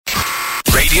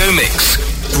Radio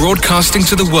Mix, broadcasting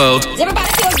to the world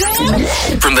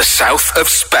from the south of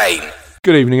Spain.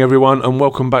 Good evening everyone and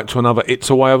welcome back to another It's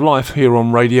a Way of Life here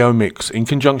on Radio Mix in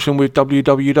conjunction with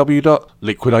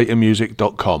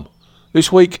www.liquidatormusic.com.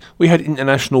 This week we had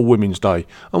International Women's Day,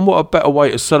 and what a better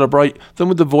way to celebrate than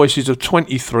with the voices of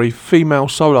 23 female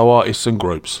solo artists and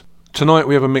groups. Tonight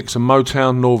we have a mix of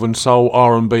Motown, Northern Soul,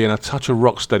 R&B and a touch of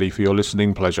rocksteady for your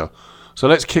listening pleasure. So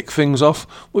let's kick things off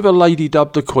with a lady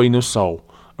dubbed the Queen of Soul,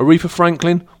 Aretha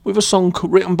Franklin, with a song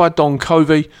written by Don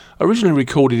Covey, originally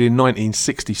recorded in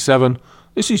 1967.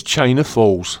 This is Chain of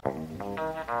Fools.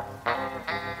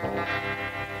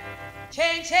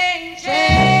 Chain, chain,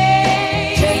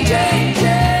 chain, chain, chain, chain,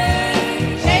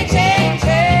 chain, chain,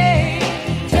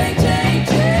 chain, chain,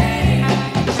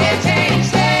 chain,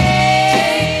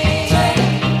 chain,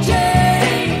 chain,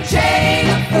 chain, chain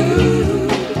of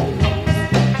fools.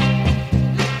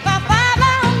 For 5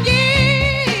 long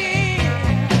years,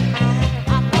 I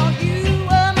thought you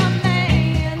were my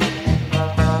man,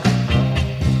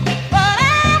 but I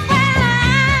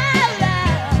found out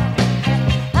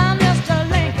I'm just a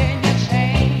link in your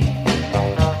chain.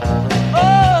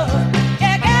 Oh,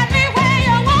 you got me where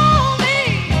you want me.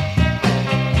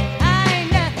 I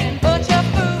ain't nothing but your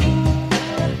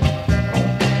fool.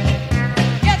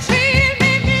 You treat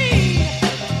me mean.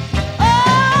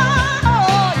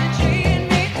 Oh, you treat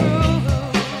me cruel.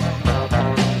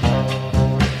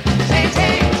 Chain,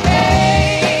 chain,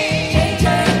 chain,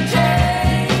 chain,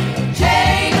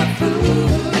 chain of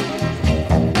fools.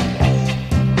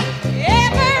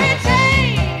 Every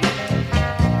chain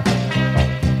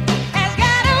has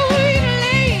got a weak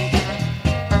link.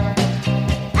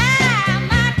 I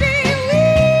might be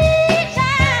weak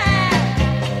side,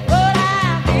 but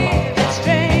I'll give it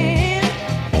strength.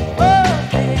 Oh,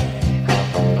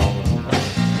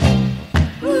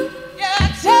 you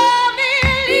told me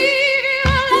to leave you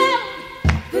alone.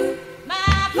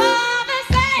 My father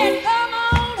said, come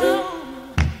on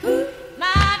home.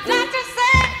 My doctor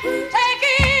said, take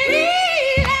it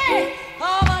easy.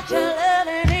 Oh, but your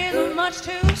loving is much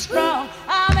too strong.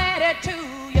 I'm added to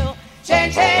your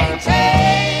chain, chain,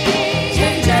 chain,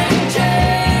 chain, chain, chain,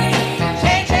 chain,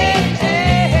 chain,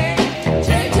 chain,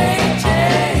 chain, chain,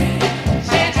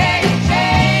 chain, chain,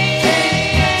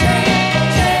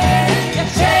 chain, your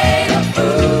chain of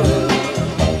fools.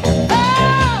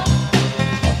 Oh,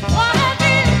 one of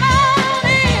these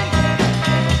mornings,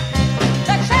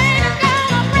 the chain is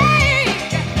gonna break.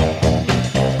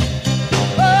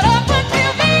 But up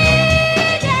until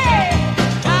then,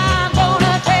 yeah, I'm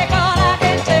gonna take all I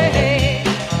can take.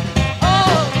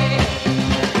 Oh, yeah.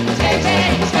 Chain,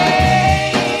 chain,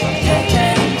 chain, chain,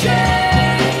 chain,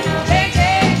 chain,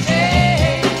 chain,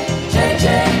 chain, chain,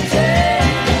 chain,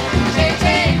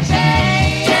 chain,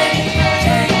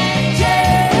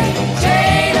 chain,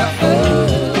 chain of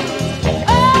fools.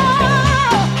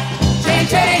 Oh, chain,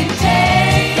 chain,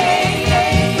 chain,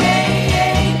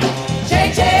 chain, chain,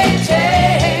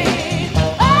 chain.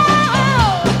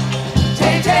 Oh,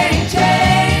 chain, chain, chain,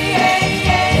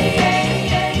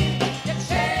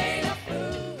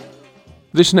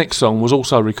 This next song was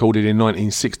also recorded in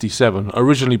 1967,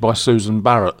 originally by Susan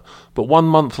Barrett, but 1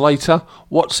 month later,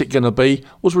 What's It Gonna Be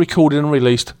was recorded and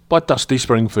released by Dusty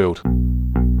Springfield.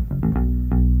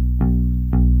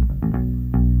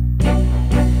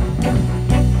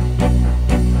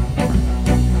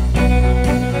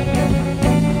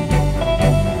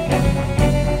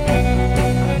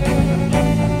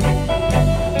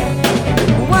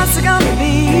 What's it gonna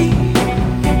be?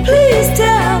 Please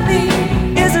tell me,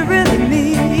 is it really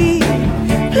me?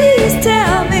 Please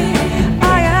tell me,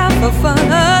 I am for fun,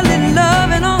 a little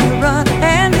loving on the run,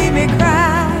 and leave me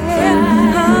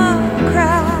crying,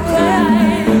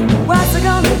 crying. What's it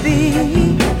gonna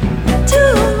be?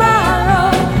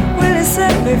 Tomorrow, will it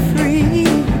set me free?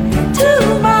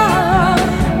 Tomorrow,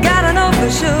 gotta know for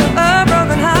sure, a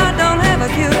broken heart don't have a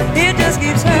cure, it just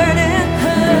keeps hurting.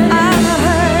 I'm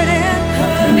hurting,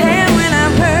 and when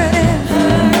I'm hurting,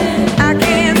 I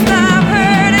can't stop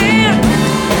hurting.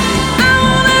 I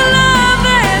want a love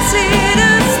that's here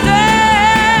to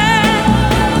stay.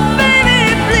 Baby,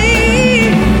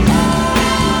 please,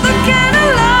 the kind of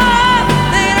love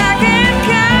that I can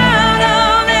count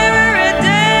on every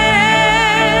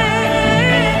day.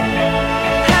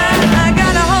 I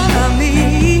got a hold of me,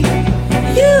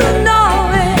 you know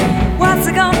it. What's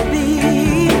it gonna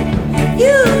be?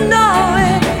 You know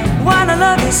it. Wanna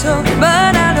love you so,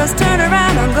 but I just turn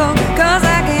around and go, 'cause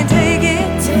I can't take it.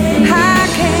 I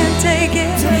can't take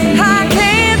it. I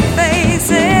can't face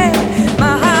it.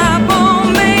 My heart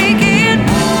won't make it. I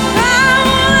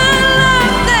want a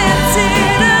love that's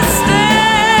here to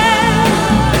stay.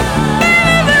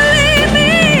 Baby,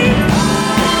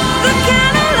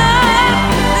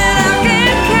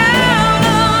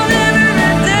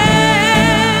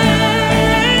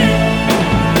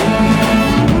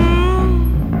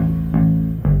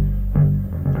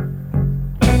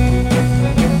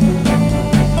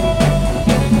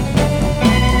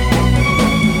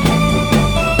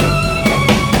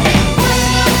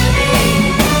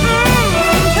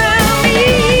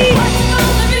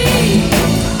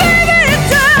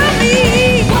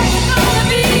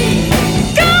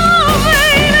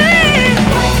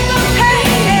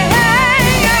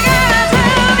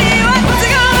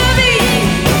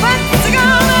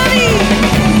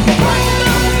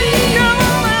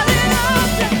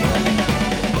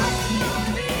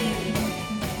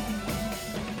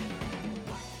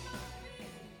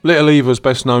 Little Eva's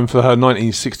best known for her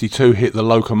 1962 hit The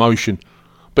Locomotion,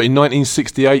 but in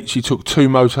 1968 she took two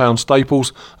Motown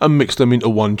staples and mixed them into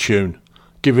one tune,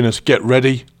 giving us Get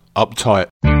Ready, Uptight.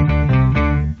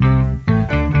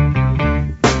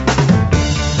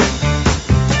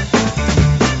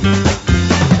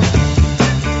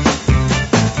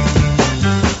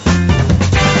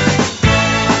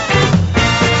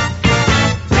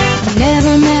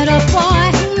 Never met a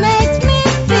boy who makes me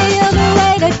feel the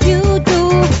way that you do.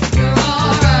 You're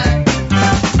alright.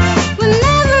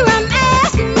 Whenever I'm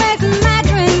asked to make my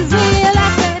dreams real, I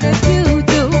say that you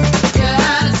do. You're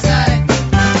out of sight.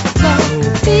 So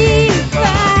be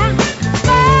right,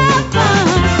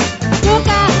 look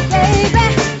out, baby,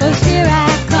 'cause here I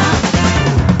come.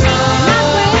 My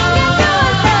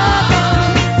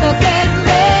friends get doing something, so get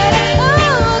ready,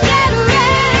 oh, get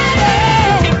ready.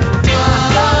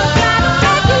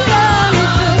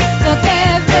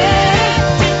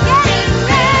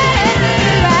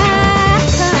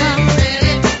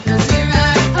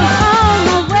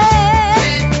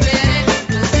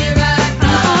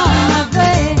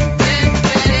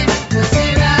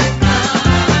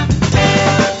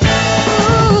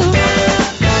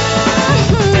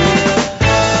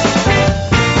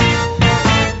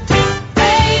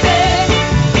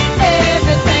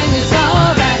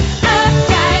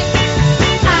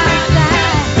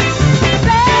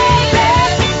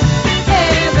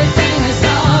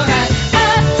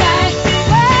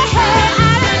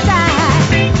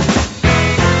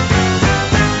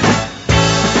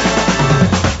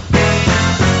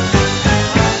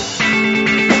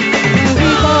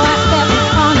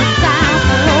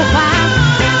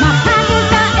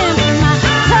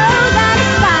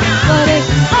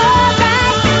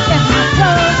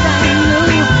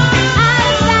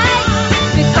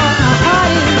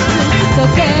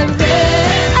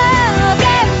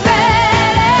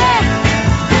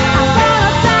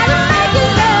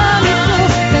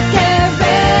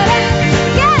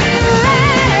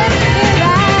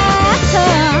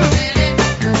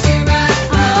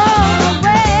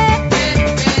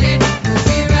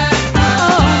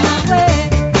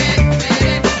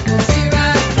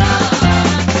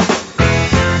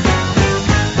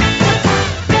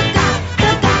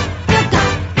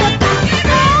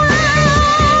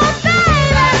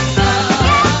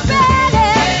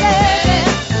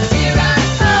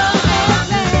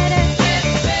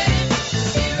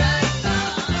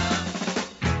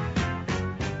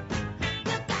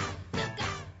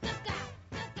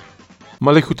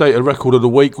 My liquidated record of the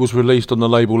week was released on the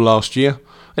label last year,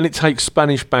 and it takes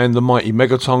Spanish band The Mighty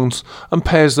Megatons and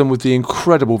pairs them with the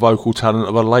incredible vocal talent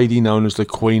of a lady known as the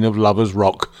Queen of Lovers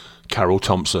Rock, Carol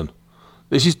Thompson.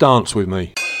 This is Dance With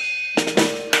Me.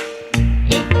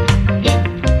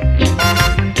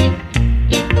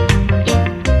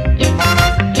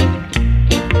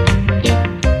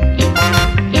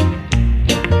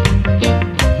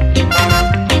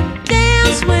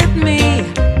 Dance with me,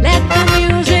 let the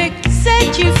music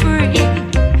set you free.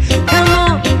 Come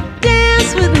on,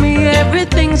 dance with me,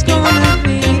 everything's gonna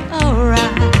be alright.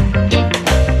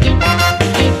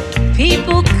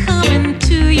 People come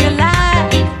into your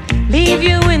life, leave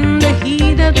you in the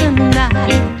heat of the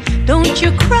night. Don't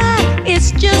you cry,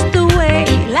 it's just the way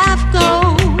life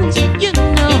goes, you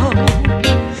know.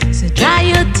 So dry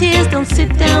your tears, don't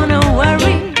sit down and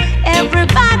worry.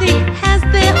 Everybody has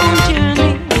their own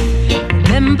journey.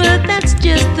 Remember, that's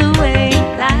just the way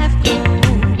life goes.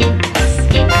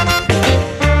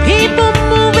 People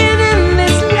moving in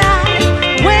this life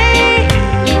way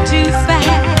too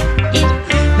fast.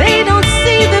 They don't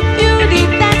see the beauty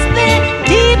that's there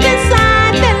deep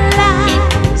inside their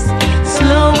lives.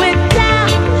 Slow it down,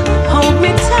 hold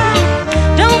me tight.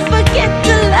 Don't forget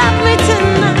to love me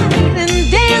tonight and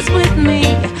dance with me.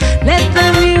 Let the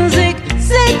music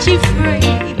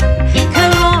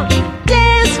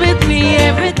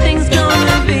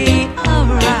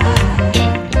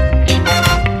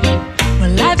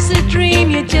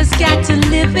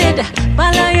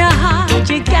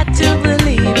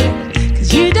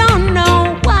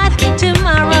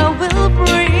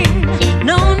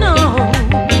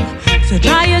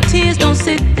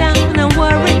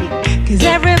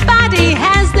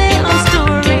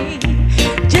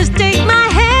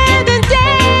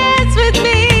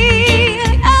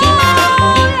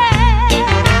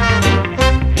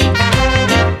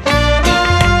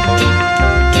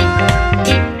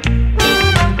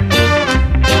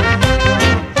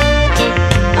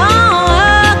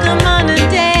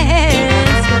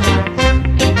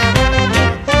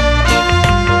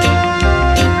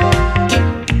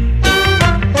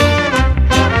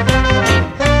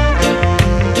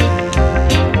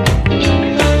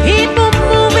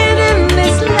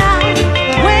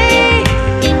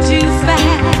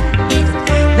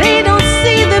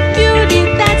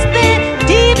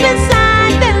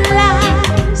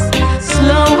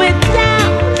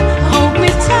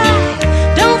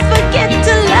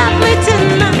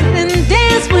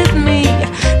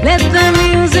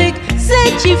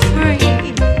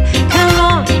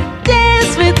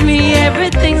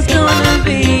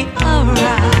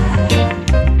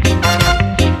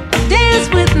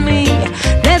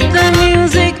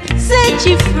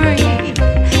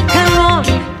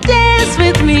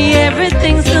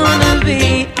everything's gonna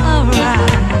be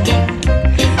alright.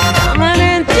 Come on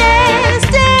and dance,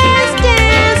 dance,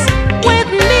 dance with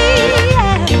me.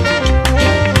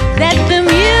 Let the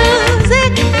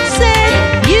music set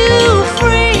you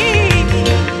free.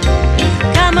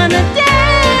 Come on and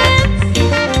dance,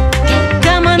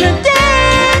 come on and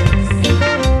dance,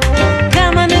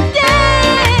 come on and dance.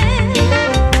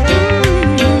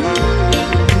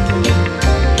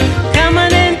 Come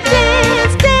on and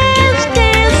dance, dance,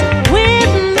 dance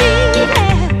with me.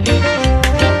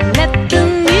 Let the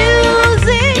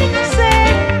music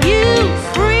set you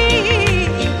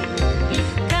free.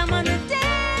 Come on and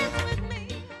dance with me.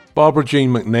 Barbara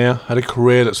Jean McNair had a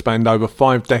career that spanned over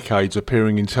 5 decades,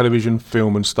 appearing in television,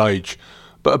 film and stage,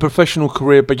 but a professional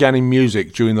career began in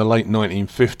music during the late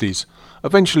 1950s,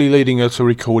 eventually leading her to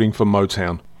recording for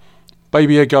Motown.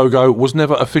 Baby A Go-Go was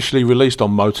never officially released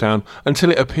on Motown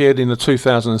until it appeared in the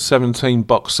 2017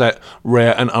 box set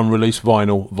Rare and Unreleased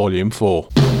Vinyl Volume 4.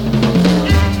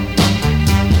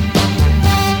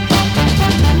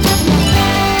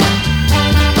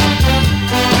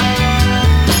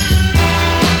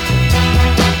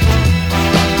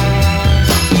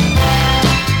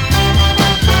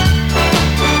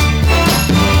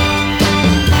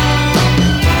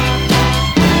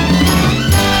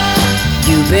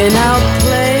 You've been out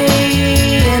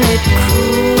playing it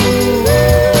cool.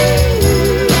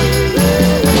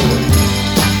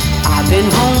 I've been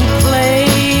home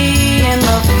playing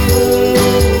the fool.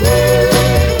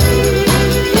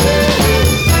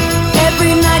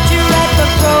 Every night you're at the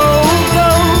go-go.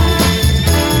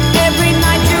 Every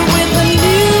night you're with a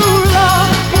new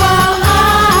love, while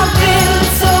I've been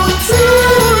so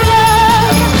true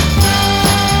love.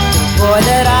 Boy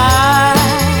that I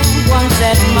once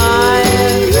admired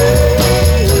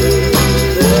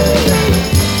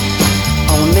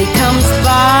only comes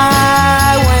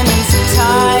by when he's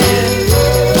tired.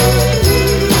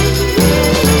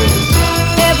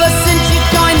 Ever since you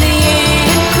joined the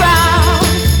in crowd,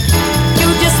 you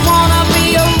just wanna be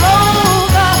a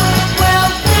rover. Well,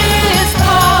 this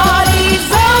party's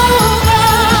over.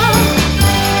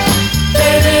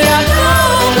 Baby, I go,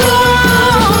 go.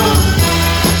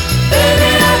 Baby,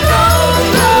 I go,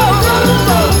 go, go,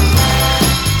 go.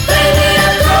 Baby,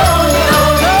 I go, go,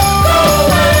 go, go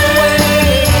away.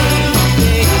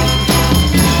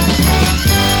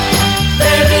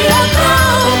 Baby, I go,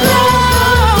 go.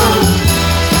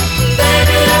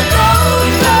 Baby, I go,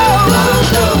 go, go,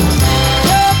 go.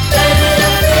 Baby,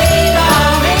 I think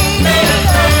I'll make it.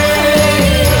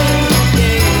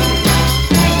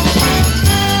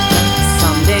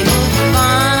 Someday you'll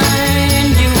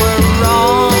find you were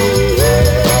wrong.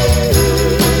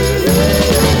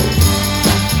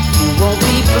 You won't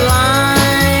be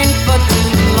blind for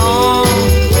too long.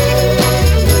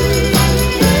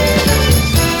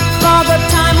 Father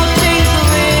Time will change the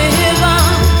rhythm,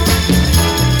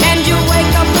 and you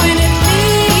wake up when it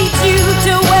leads you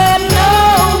to where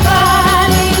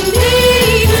nobody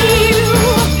needs you.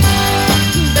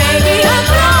 Baby, I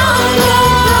go, go.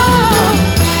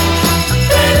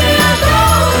 Baby, I go,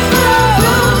 go,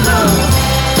 go.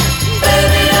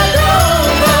 Baby, I go,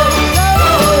 go, go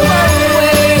away.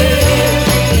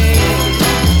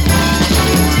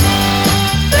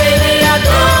 Baby, I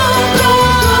go, go.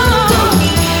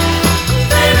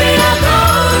 Baby, I go,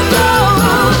 go,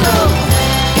 go.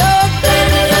 Your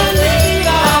baby, I think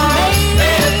I'll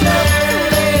make it.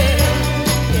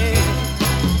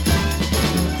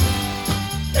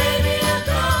 Baby, I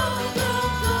go, go,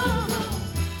 go.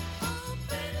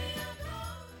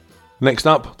 Next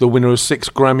up, the winner of 6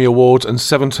 Grammy Awards and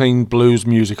 17 Blues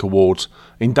Music Awards,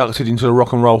 inducted into the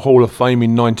Rock and Roll Hall of Fame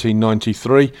in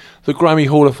 1993, the Grammy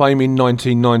Hall of Fame in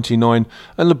 1999,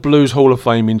 and the Blues Hall of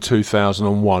Fame in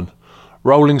 2001.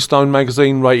 Rolling Stone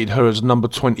magazine rated her as number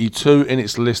 22 in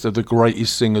its list of the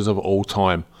greatest singers of all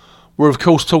time. We're of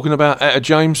course talking about Etta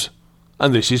James,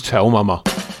 and this is Tell Mama.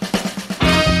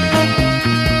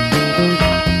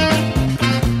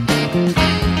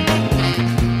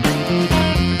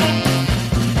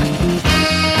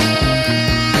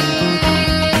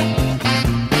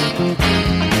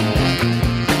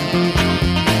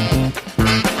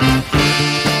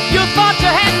 You thought you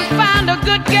hadn't found a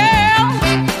good girl,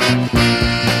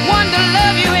 one to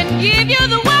love you and give you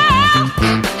the world.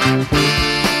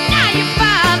 Now you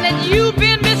find that you've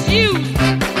been misused.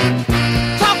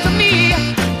 Talk to me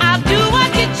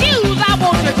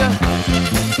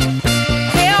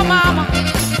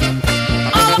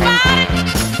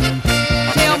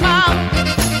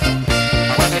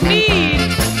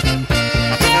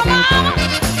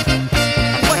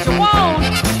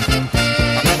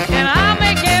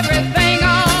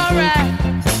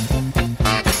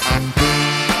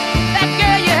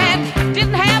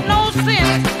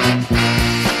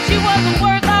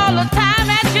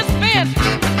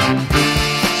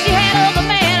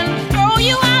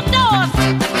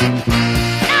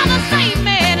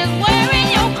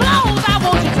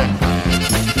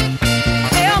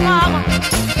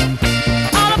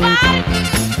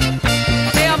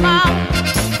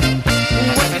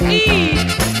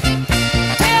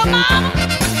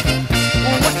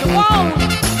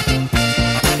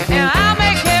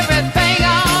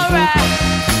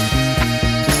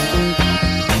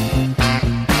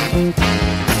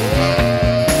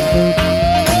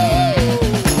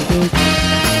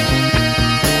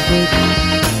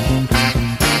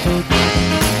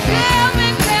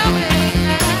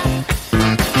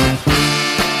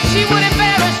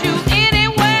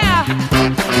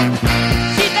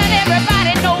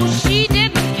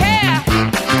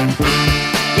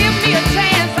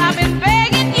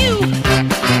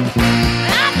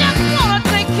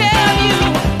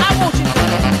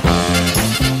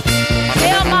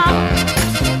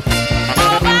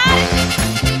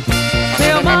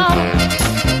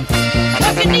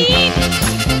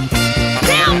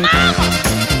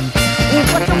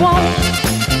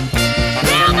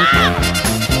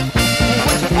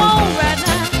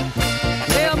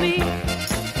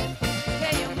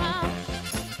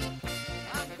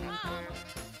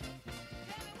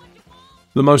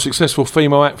The most successful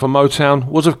female act for Motown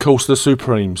was of course the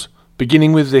Supremes,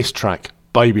 beginning with this track,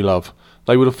 Baby Love.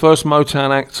 They were the first Motown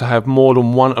act to have more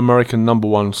than one American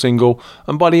 #1 single,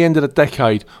 and by the end of the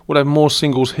decade would have more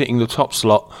singles hitting the top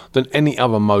slot than any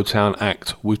other Motown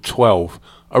act, with 12,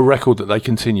 a record that they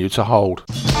continue to hold.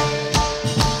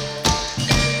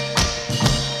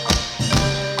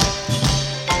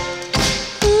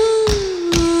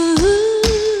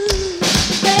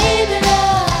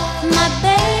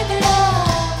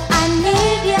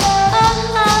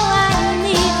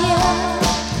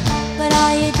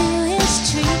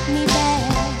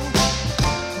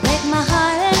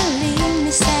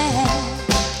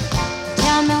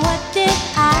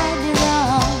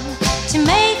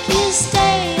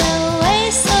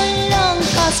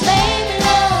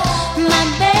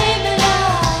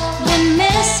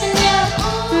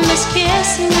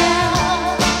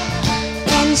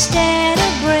 Instead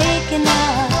of breaking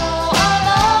up,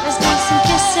 let's do some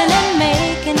kissing and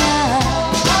making up.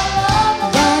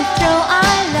 Don't throw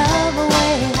our love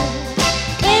away.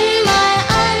 In my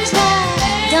arms now,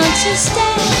 don't you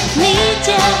stay. Need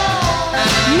ya,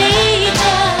 need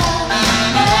ya.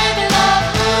 Baby love,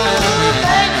 ooh,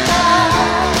 baby love.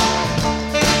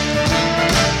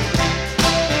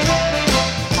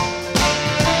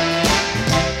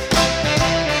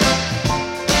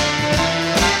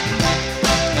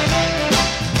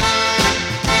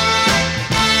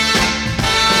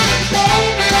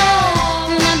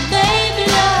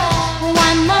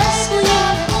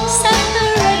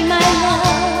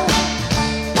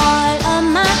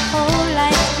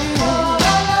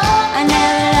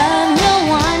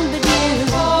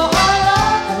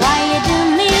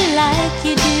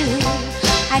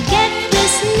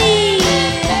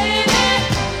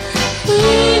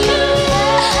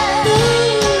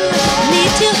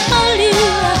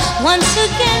 Once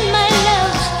again, my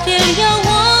love, feel your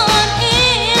warm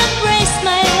embrace,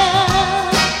 my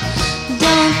love.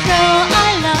 Don't throw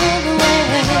our love away.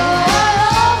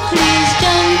 Please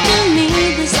don't do me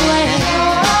this way.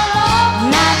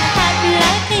 Not happy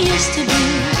like I used to be.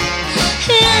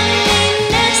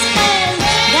 Loneliness has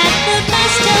got the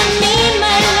best of me,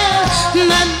 my love,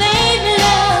 my baby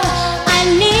love. I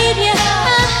need you,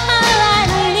 I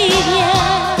need you.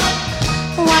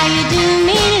 Why you do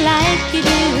me like you do?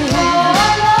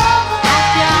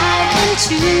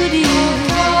 True to you,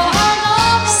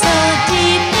 so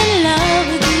deep in love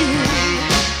with you,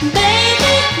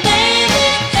 baby, baby,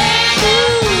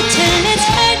 ooh, till it's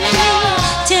hurting me,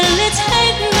 till it's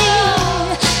hurting me,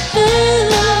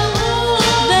 ooh,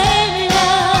 baby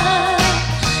love,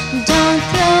 don't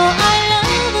throw our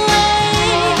love away,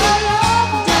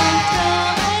 don't throw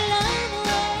our love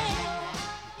away.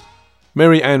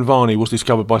 Mary Ann Varney was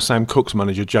discovered by Sam Cooke's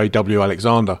manager J.W.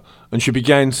 Alexander, and she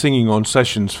began singing on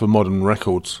sessions for Modern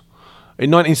Records. In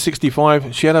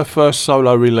 1965, she had her first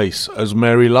solo release as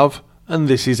Mary Love, and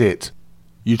this is it.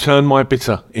 You Turned My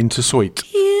Bitter into Sweet.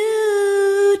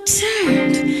 You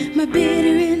turned my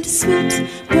bitter into sweet.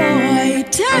 Boy, you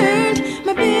turned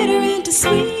my bitter into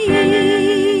sweet.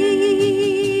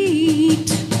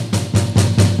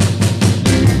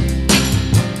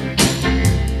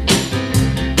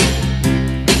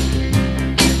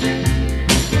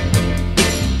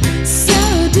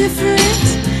 Different,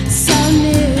 so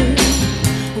new.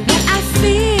 What I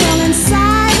feel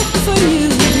inside for you,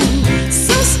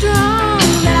 so strong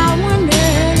that I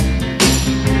wonder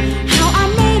how I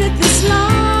made it this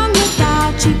long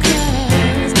without you.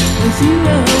 'Cause with you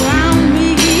around me,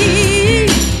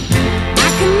 I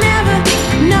can never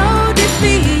know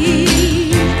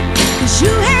defeat. 'Cause you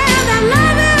have that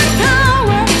loving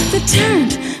power that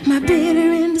turned my bitter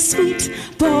into sweet.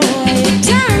 Boy, it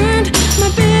turned my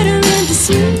bitter into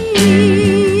sweet.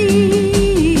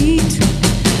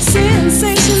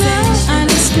 Sensational,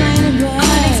 unexplainable,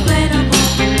 unexplainable.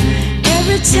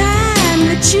 Every time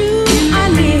that you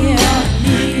are near,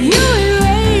 you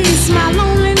erase my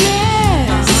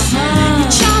loneliness. You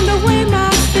charmed away my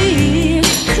fear.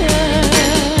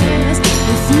 'Cause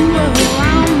with you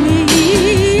around me,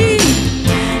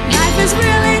 life is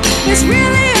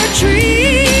really a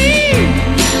treat.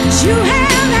 'Cause you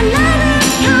have that loving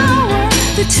power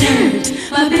that turned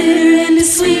my bitter into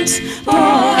sweet.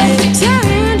 Boy, it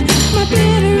turned my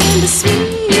bitter into sweet.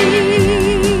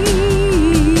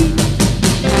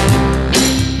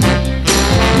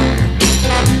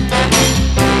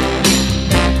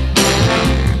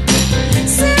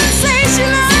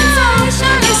 Sensational,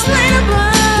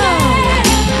 unexplainable.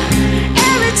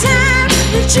 Every time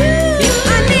that you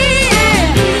are near,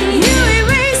 you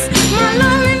erase my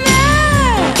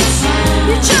loneliness.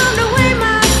 You charmed away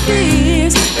my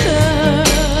fears.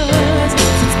 'Cause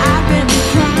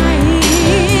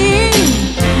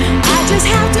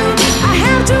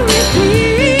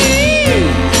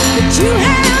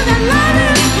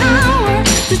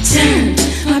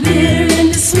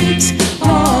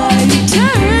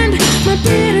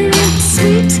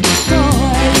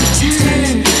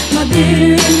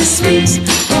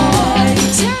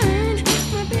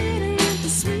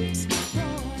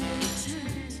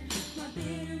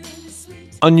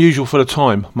Unusual for the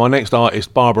time, my next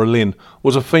artist, Barbara Lynn,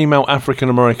 was a female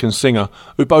African-American singer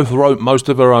who both wrote most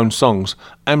of her own songs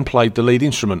and played the lead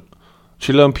instrument.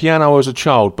 She learned piano as a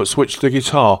child but switched to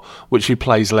guitar, which she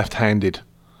plays left-handed.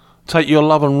 Take Your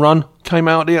Love and Run came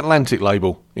out at the Atlantic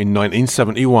label in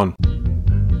 1971.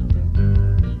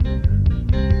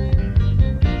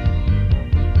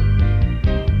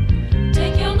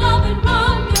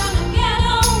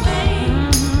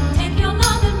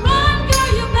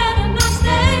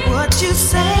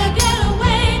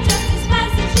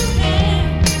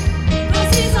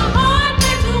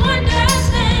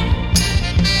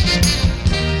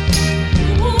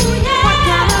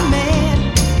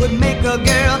 A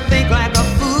girl think like a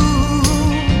fool.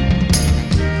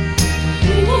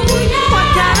 Ooh, yeah. What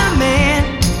kind of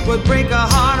man would break a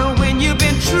heart when you've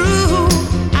been true?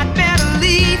 I'd better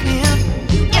leave him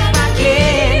if I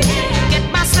can.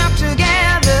 Get myself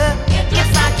together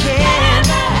if I can.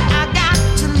 I got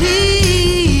to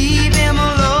leave him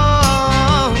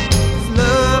alone. His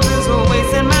love is a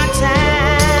wasting my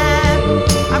time.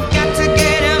 I've got to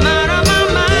get him out of my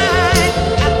mind.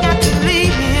 I've got to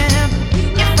leave him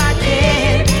if I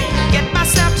can. Get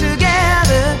myself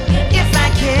together if I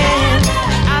can.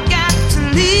 I've got to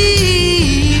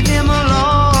leave him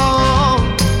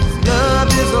alone. His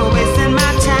love is a wasting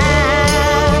my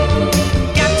time.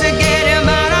 Got to get him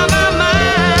out of my mind.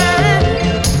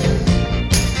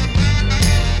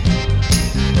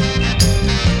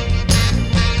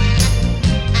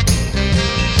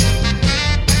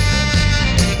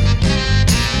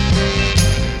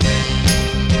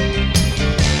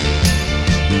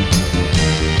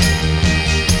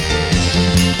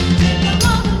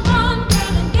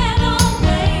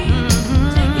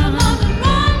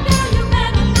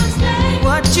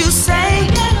 What you say?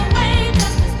 Get away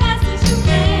just as fast as you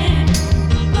can.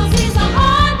 'Cause he's a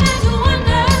hard man to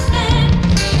understand.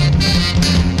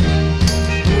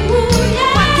 Ooh,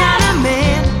 yeah. What kind of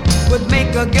man would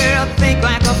make a girl think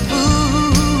like a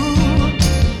fool?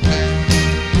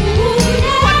 Ooh,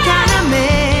 yeah. What kind of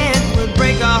man would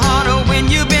break a heart when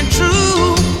you've been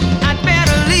true? I'd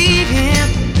better leave him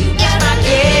if I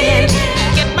can.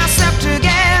 Get myself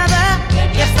together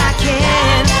if I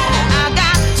can. I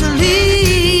got to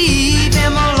leave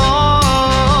him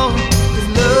alone. His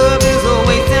love is a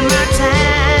wasting my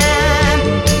time.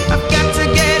 I've got to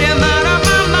get him out of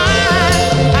my mind.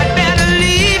 I'd better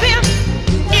leave him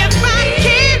if I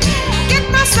can. Get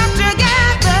myself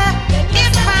together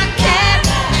if I can.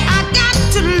 I got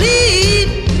to leave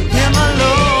him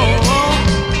alone.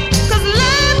 'Cause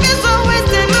love is a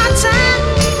wasting my time.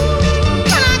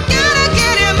 And I gotta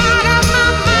get him out of my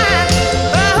mind.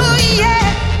 Oh yeah,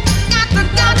 got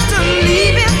to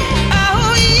leave him.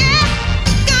 Oh yeah,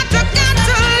 got to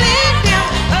leave him.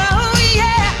 Oh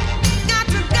yeah, got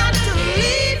to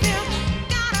leave him.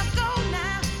 Gotta go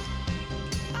now.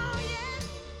 Oh yeah.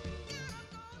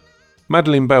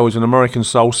 Madeleine Bell is an American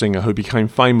soul singer who became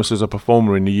famous as a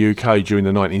performer in the UK during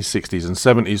the 1960s and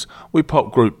 70s with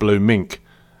pop group Blue Mink.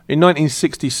 In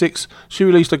 1966, she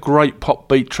released a great pop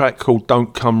beat track called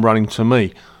Don't Come Running to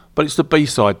Me, but it's the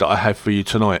B-side that I have for you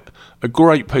tonight, a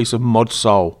great piece of mod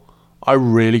soul. I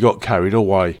really got carried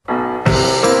away. Well,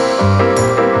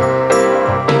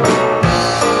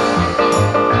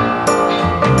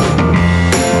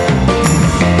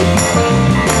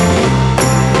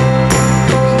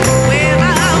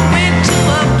 I went to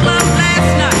a club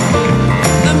last night.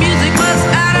 The music was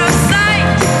out of sight.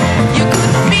 You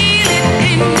could feel it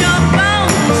in your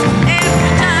bones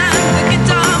every time the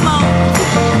guitar moans.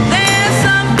 There's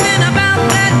something about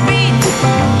that beat,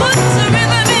 puts a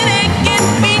rhythm in it, get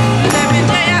beat. Let me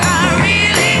tell you, I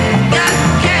really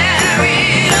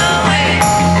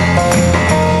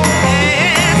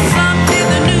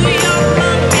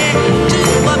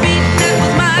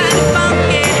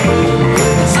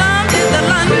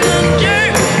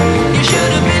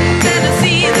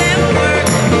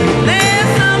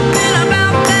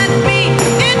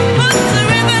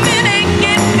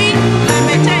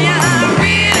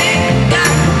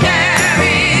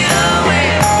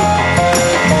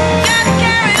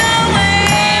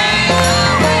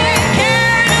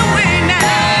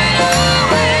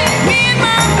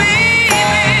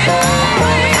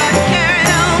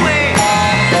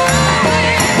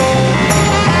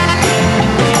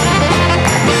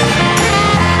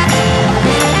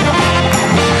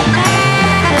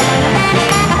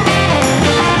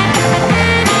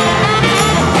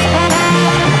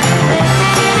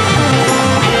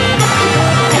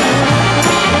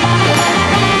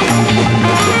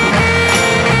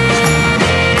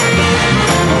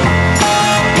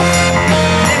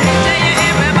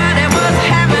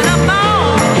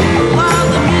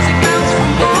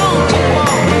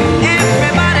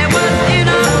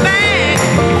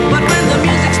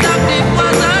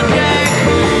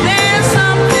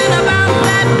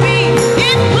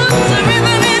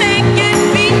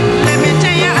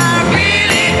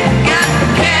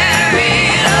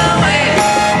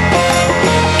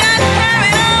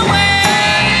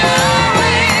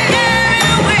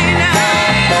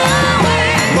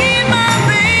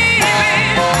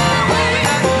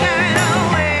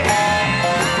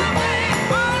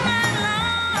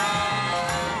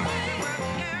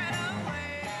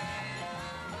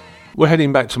We're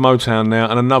heading back to Motown now,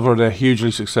 and another of their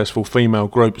hugely successful female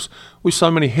groups, with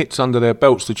so many hits under their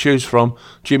belts to choose from: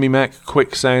 Jimmy Mack,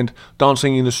 Quicksand,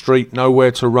 Dancing in the Street, Nowhere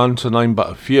to Run, to name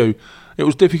but a few. It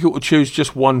was difficult to choose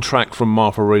just one track from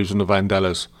Martha Reeves and the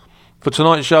Vandellas. For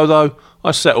tonight's show though,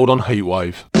 I settled on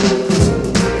Heatwave.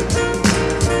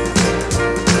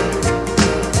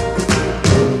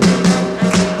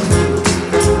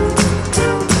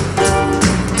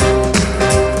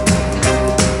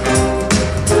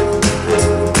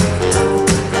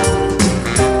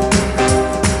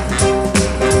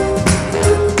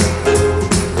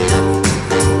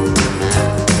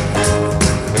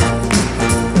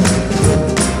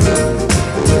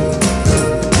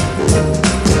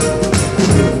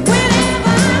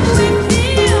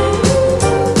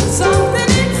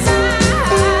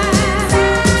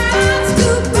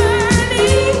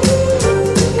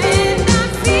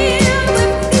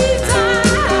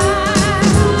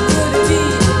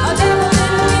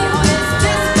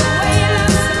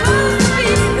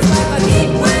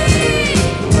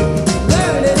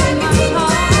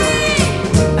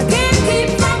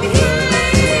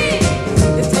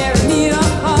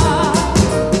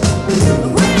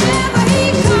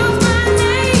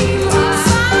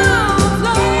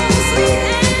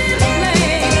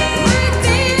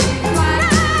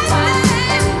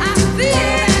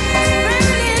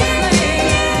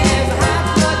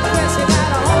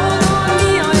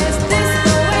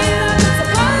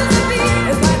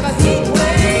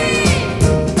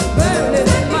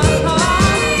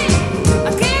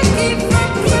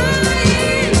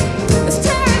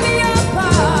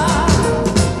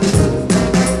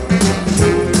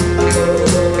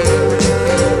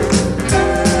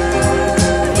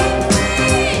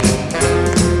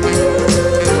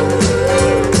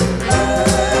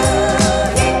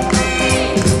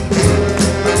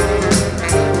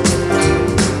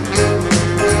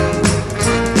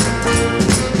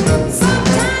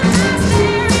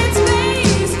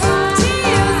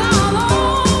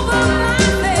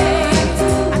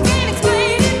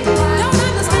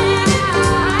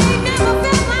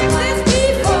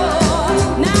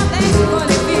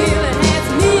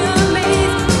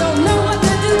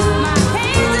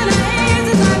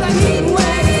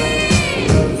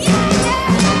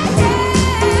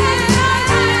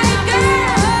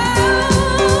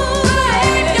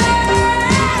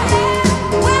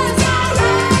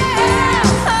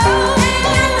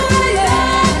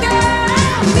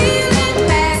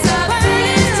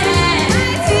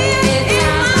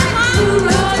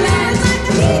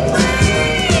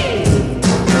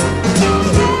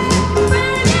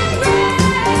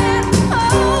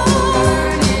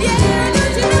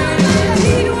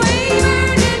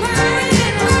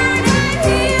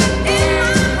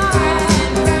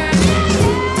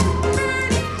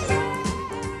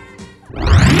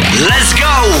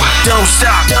 Don't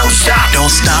stop, don't stop, don't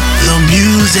stop the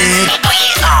music.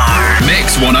 We are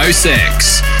Mix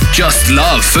 106. Just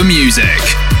love for music.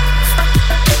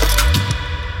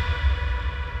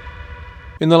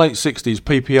 In the late 60s,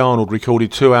 P.P. Arnold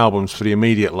recorded 2 albums for the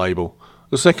Immediate label.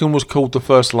 The second was called The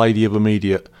First Lady of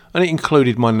Immediate, and it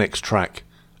included my next track,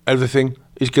 Everything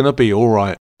Is Gonna Be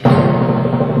Alright.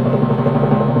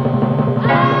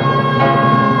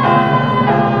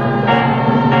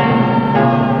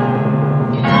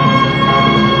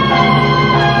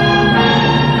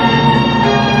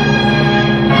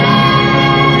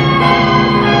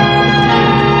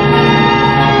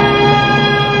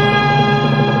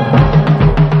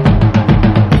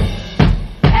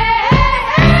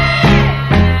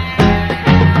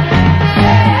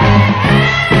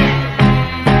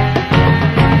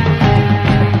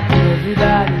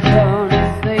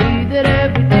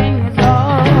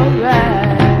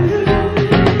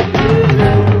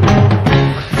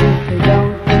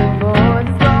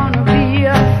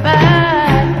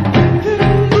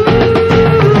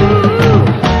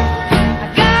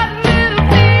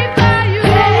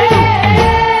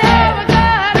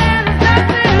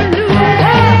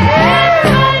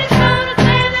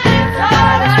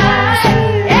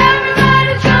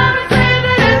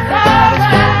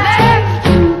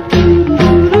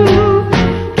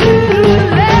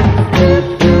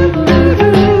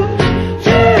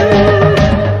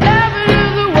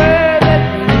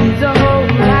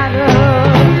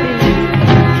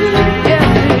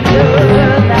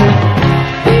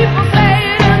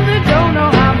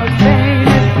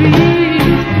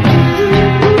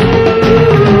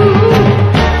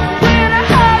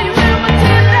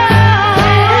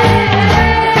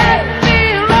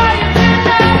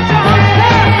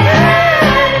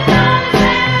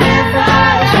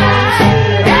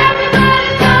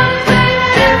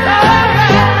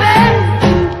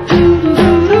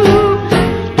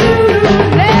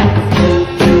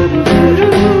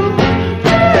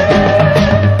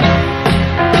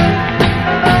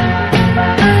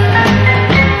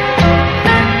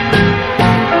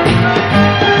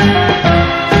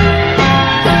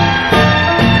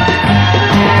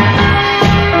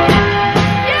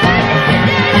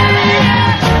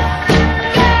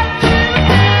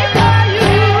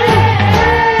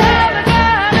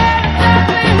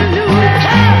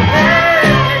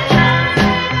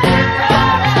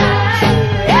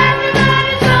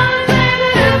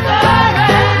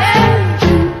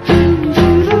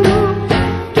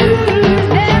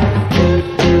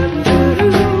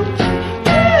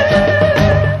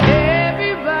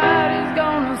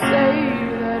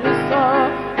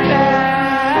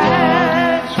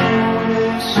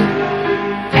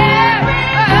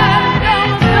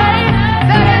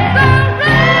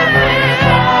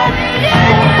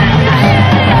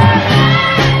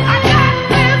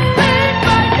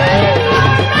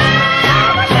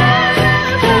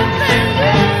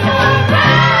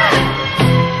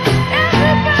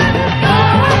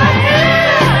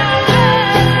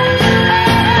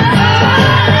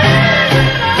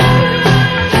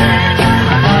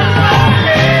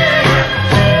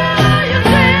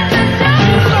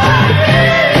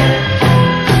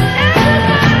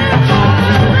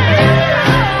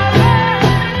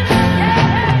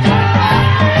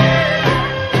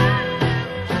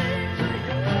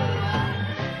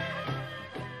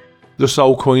 The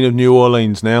soul queen of New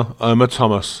Orleans now, Irma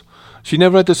Thomas. She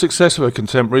never had the success of her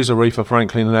contemporaries Aretha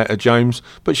Franklin and Etta James,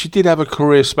 but she did have a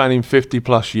career spanning 50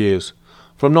 plus years.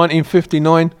 From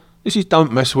 1959, this is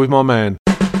Don't Mess With My Man.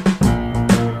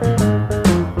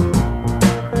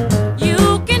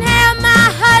 You can have my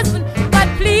husband, but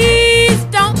please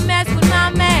don't mess with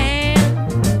my man.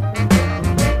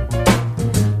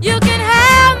 You can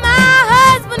have my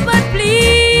husband, but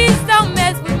please don't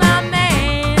mess with my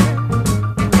man.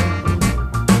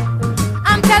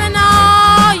 I'm telling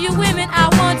all you women, I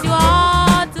want you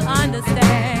all to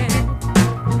understand.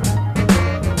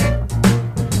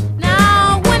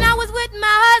 Now, when I was with my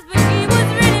husband, he was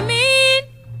really mean.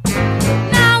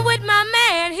 Now with my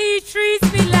man, he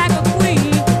treats me like a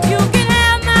queen. You can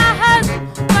have my husband,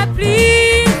 but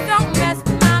please don't mess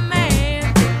with my man.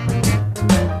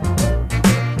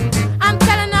 I'm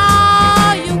telling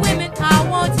all you women, I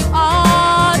want you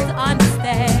all to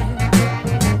understand.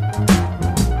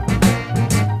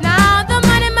 Now the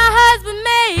money my husband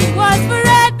made was for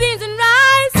red beans and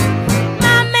rice.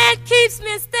 My man keeps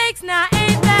me steaks, now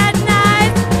ain't that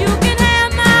nice? You can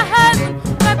have my husband,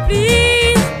 but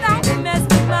please don't mess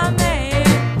with my man.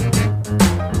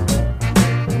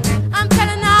 I'm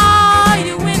telling all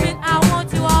you women, I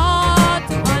want you all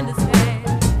to understand.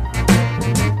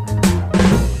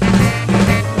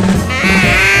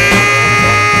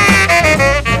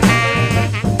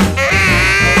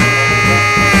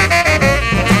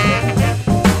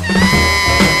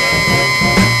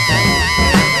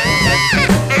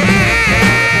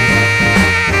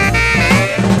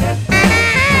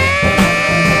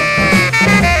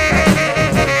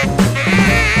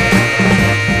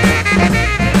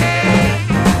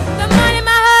 The money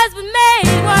my husband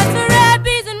made was for red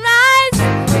beans and rice,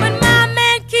 but my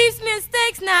man keeps me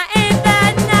steaks, now ain't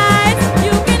that nice?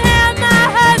 You can have my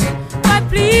husband, but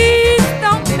please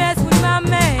don't mess with my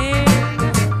man.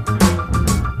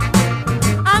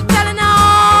 I'm telling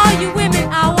all you women,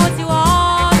 I want you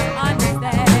all to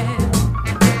understand.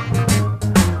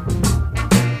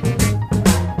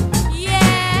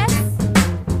 Yes,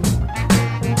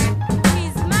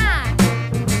 he's mine.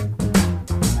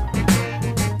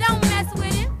 Don't mess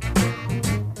with him.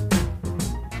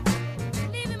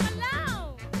 Leave him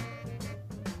alone.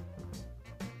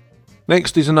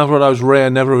 Next is another of those rare,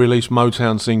 never released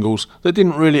Motown singles that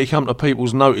didn't really come to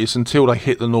people's notice until they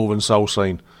hit the Northern Soul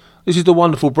scene. This is the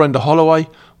wonderful Brenda Holloway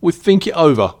with Think It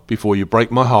Over Before You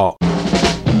Break My Heart.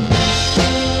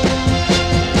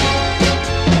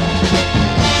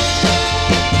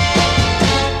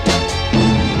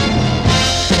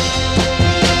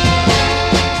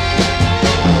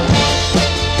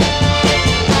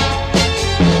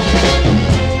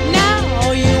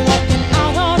 Now you're walking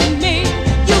out on me.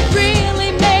 You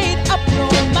really made up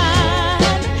your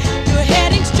mind. You're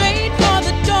heading straight for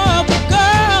the door of a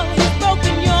girl who's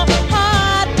broken your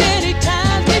heart many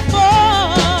times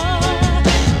before.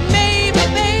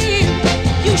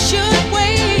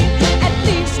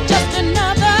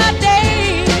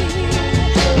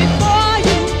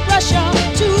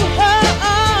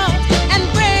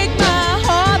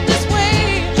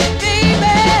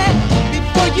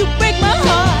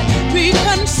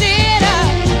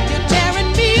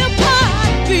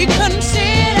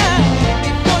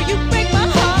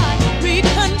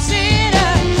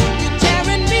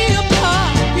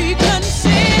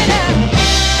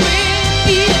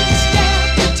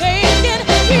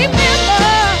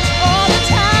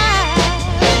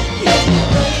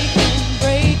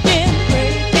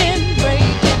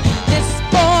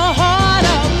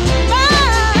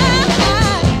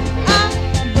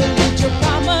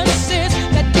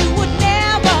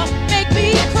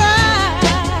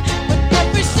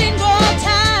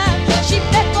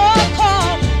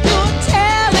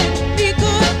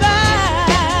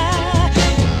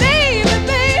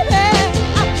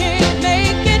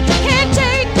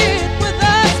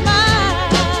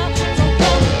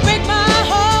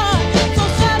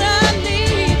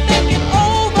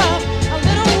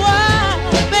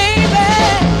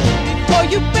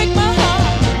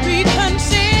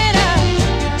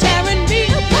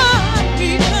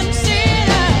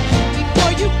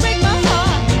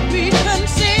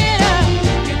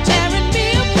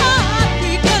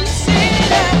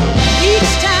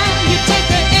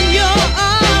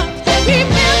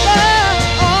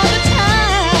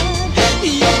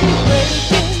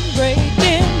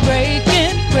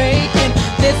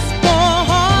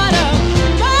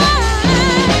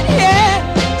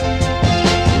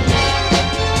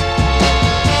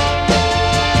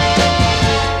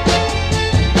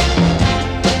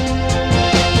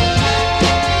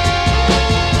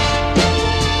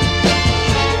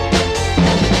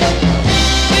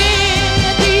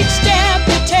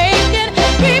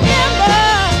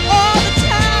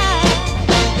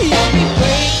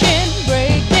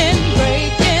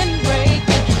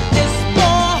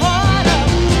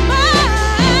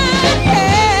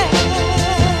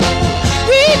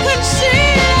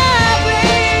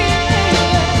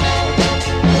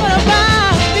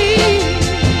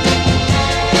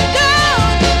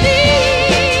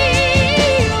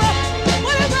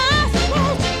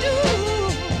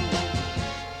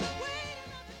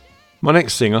 My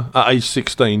next singer, at age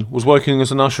 16, was working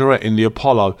as an usherette in the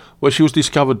Apollo, where she was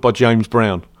discovered by James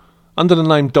Brown. Under the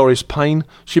name Doris Payne,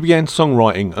 she began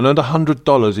songwriting and earned $100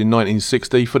 in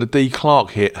 1960 for the Dee Clark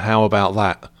hit How About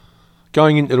That.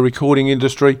 Going into the recording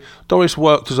industry, Doris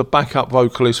worked as a backup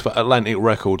vocalist for Atlantic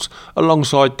Records,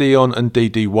 alongside Dion and Dee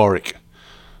Dee Warwick.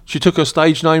 She took her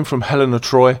stage name from Helena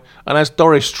Troy, and as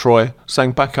Doris Troy,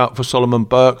 sang backup for Solomon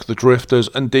Burke, The Drifters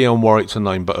and Dionne Warwick, to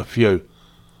name but a few.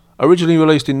 Originally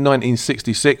released in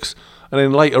 1966, and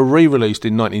then later re-released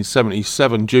in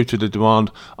 1977 due to the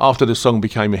demand after the song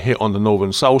became a hit on the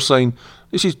Northern Soul scene,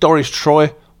 this is Doris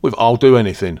Troy with I'll Do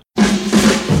Anything.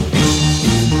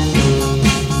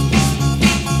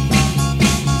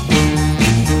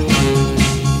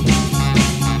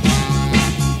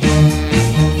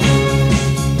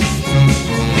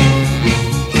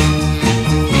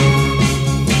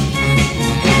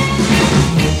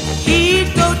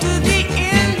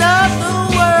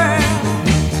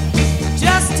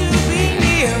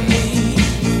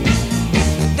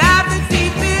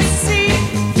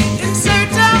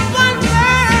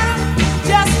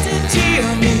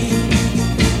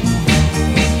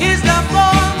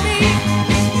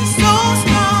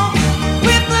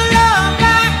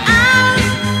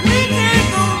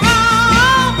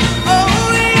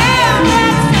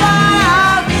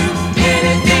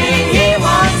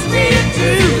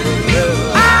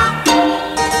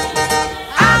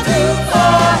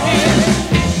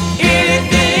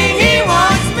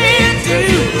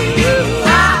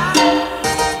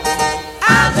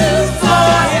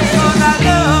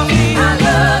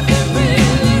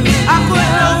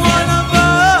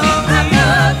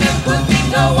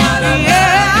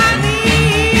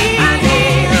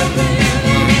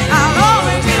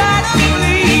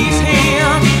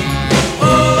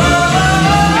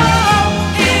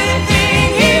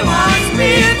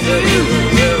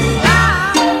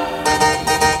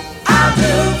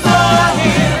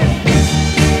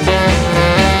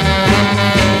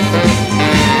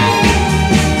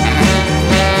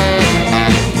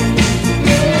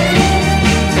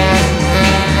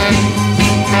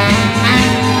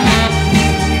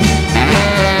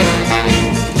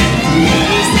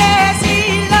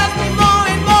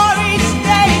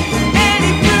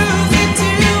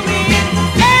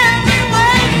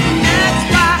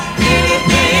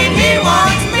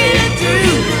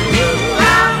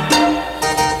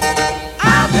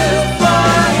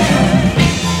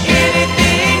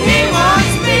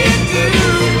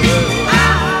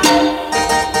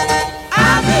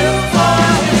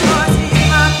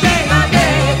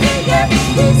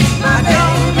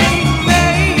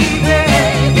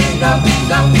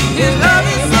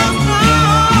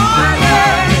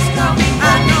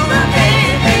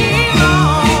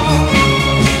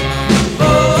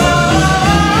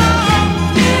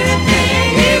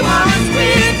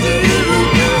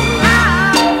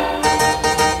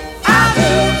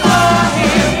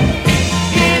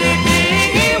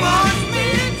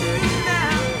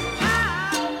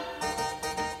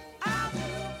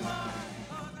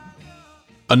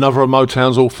 Another of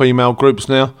Motown's all-female groups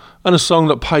now, and a song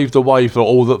that paved the way for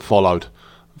all that followed.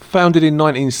 Founded in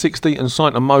 1960 and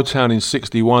signed to Motown in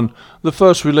 61, the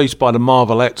first release by the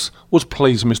Marvelettes was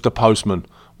Please Mr. Postman,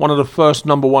 one of the first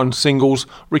 #1 singles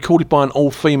recorded by an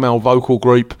all-female vocal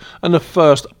group and the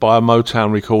first by a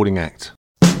Motown recording act.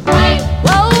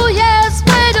 Whoa, yes,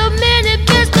 wait a minute,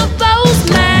 Mr.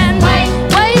 Postman. Wait,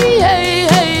 hey, hey,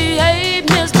 hey,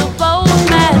 Mr.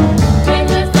 Postman.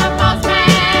 Mr.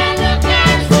 Postman, look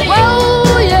and see.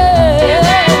 Whoa, yeah.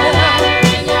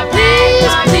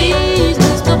 Please, please,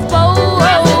 Mr.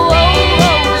 Postman.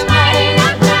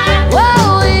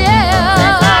 Whoa, yeah.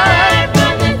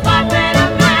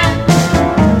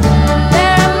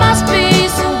 There must be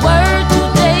some word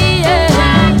today,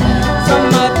 yeah, from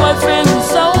my boyfriend who's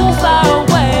so far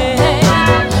away.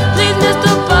 Please,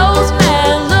 Mr.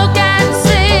 Postman, look and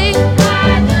see.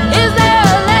 Is there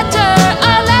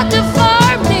a letter for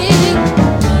me?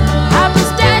 I've been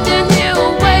standing here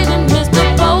waiting, Mr.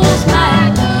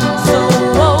 Postman,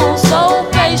 so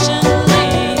patiently.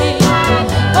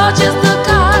 For just a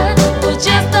card, for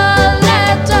just a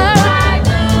letter.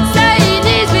 Say he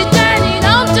needs returning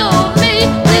home to me.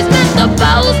 Please, Mr.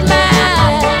 Postman.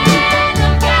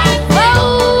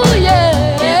 Oh, yeah.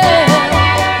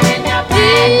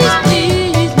 Please,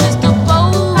 please, Mr.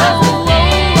 Postman.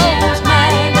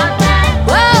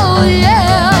 Oh,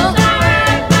 yeah.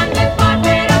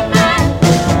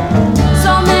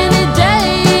 So many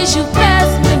days you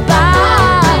passed me by.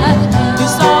 You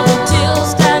saw the tears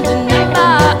standing in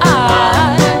my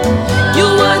eyes. You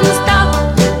wouldn't stop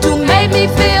to make me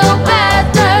feel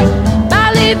better by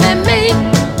leaving me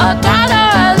a card or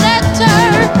a letter.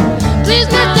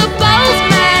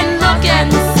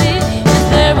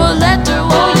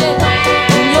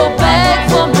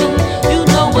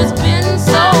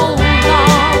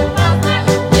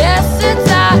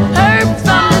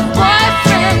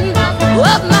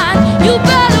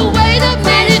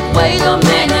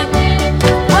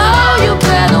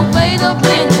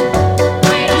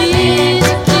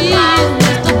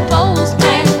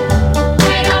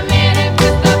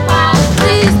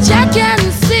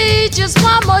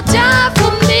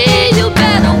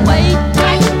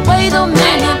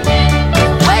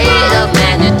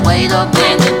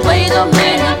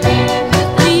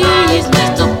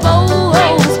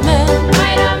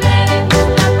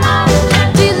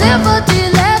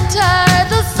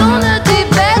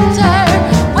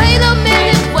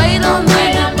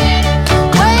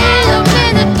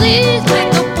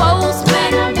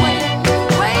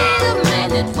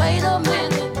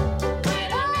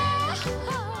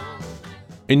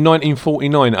 In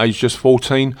 1949, aged just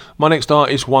 14, my next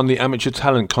artist won the amateur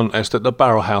talent contest at the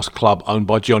Barrel House Club owned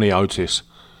by Johnny Otis.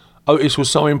 Otis was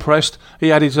so impressed,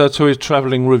 he added her to his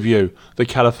travelling revue, the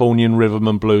Californian Rhythm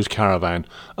and Blues Caravan,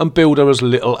 and billed her as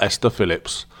Little Esther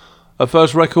Phillips. Her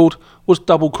first record was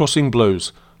Double Crossing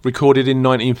Blues, recorded in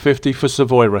 1950 for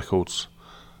Savoy Records.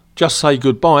 Just Say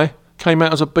Goodbye came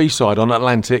out as a B-side on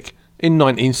Atlantic in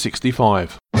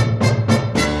 1965.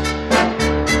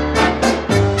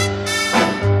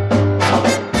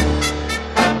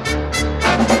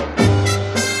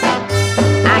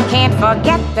 Can't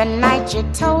forget the night you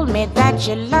told me that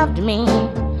you loved me.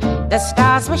 The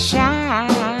stars were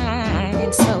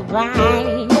shining so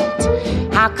bright.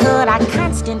 How could I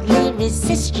constantly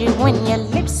resist you when your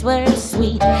lips were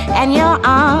sweet and your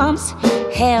arms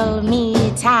held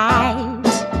me tight?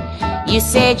 You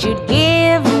said you'd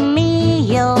give me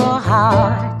your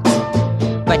heart,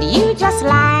 but you just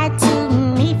lied to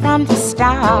me from the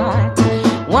start.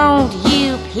 Won't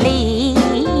you please,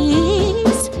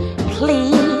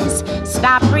 please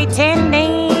stop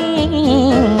pretending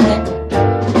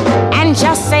and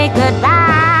just say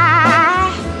goodbye?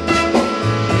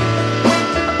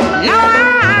 No,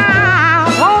 I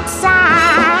won't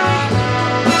sigh,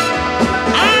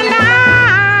 and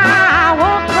I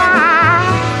won't cry.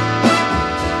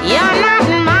 You're not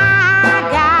my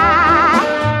guy.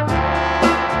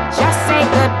 Just say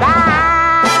goodbye.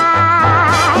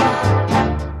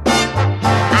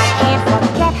 I can't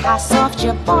forget how soft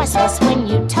your voice was when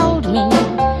you told me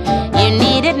you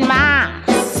needed my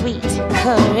sweet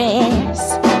caress.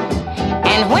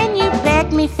 And when you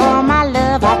begged me for my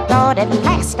love, I thought at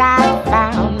last I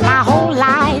found my whole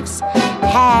life's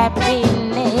happiness.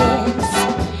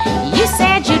 You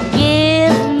said you'd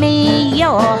give me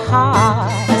your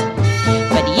heart,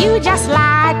 but you just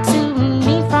lied to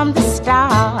me from the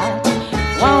start.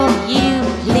 Won't you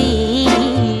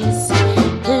please,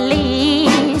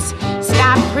 please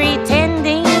stop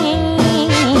pretending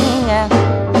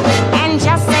and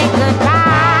just say goodbye?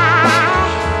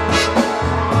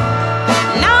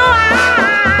 No, I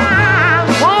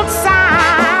won't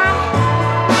sigh,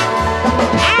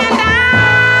 and I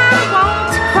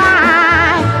won't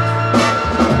cry.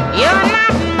 You're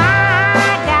not my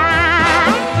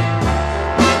guy.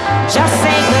 Just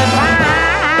say goodbye.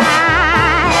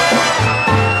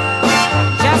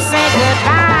 Just say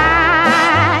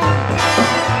goodbye.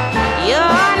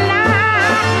 You're not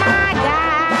my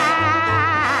guy.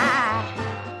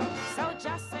 So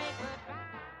just say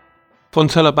goodbye.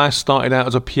 Fontella Bass started out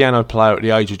as a piano player at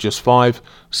the age of just 5,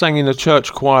 sang in the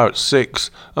church choir at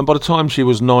 6, and by the time she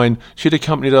was 9, she'd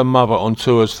accompanied her mother on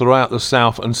tours throughout the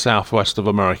south and southwest of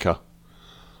America.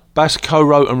 Bass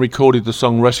co-wrote and recorded the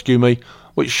song Rescue Me,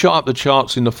 which shot up the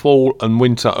charts in the fall and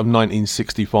winter of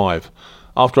 1965.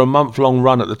 After a month-long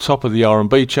run at the top of the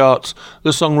R&B charts,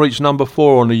 the song reached number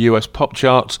 4 on the US pop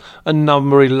charts and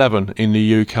number 11 in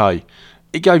the UK.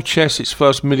 It gave Chess its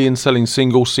first million-selling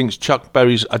single since Chuck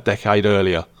Berry's a decade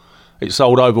earlier. It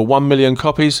sold over 1 million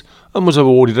copies and was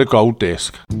awarded a gold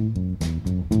disc.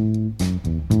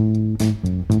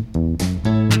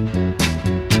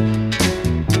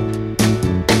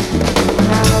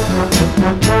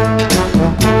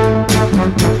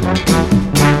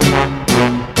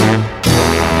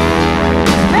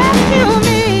 Rescue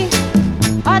me,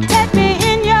 or take me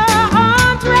in your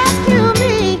arms. Rescue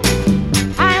me.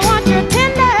 I want your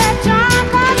tender charm,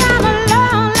 'cause I'm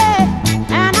lonely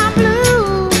and I'm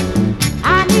blue.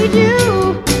 I need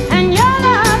you and your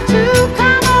love to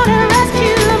come on.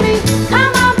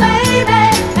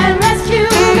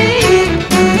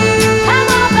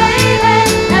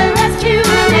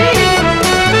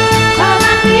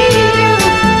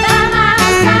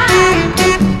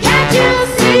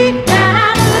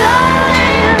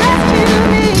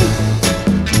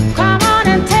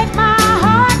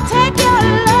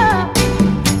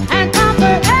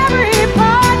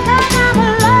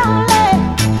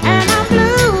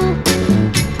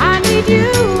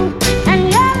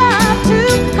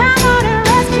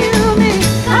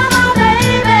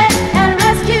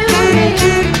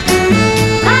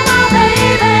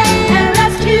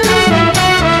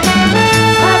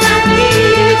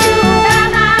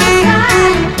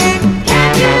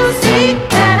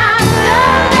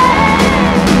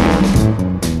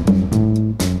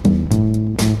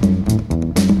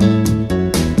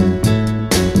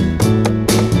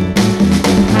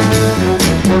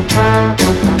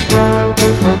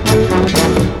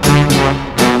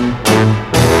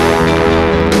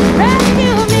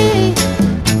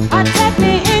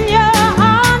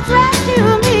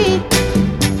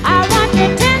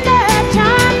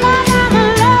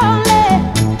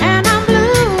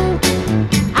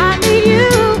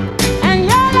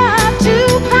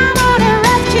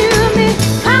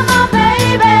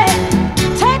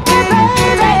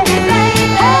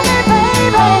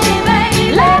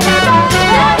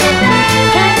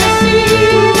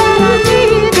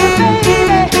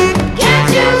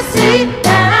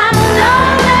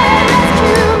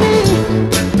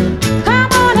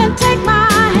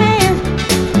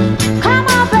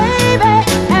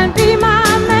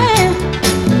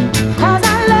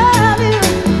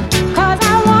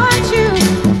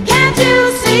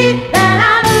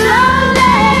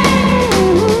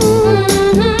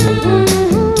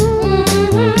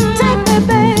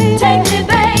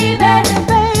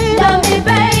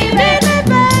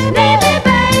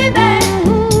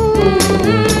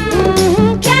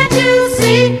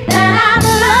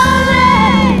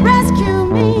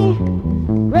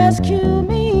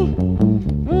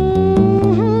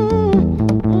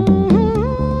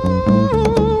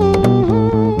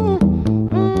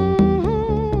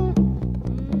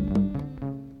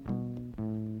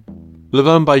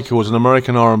 Laverne Baker was an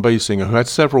American R&B singer who had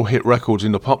several hit records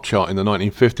in the pop chart in the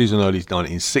 1950s and early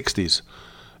 1960s.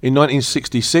 In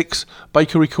 1966,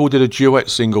 Baker recorded a duet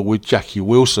single with Jackie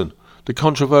Wilson. The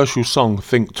controversial song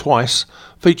Think Twice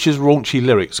features raunchy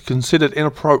lyrics considered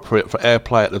inappropriate for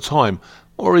airplay at the time,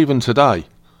 or even today.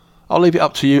 I'll leave it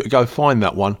up to you to go find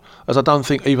that one, as I don't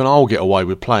think even I'll get away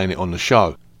with playing it on the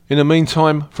show. In the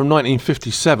meantime, from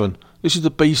 1957, this is the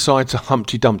B-side to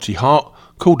Humpty Dumpty Heart,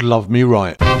 called Love Me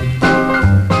Right.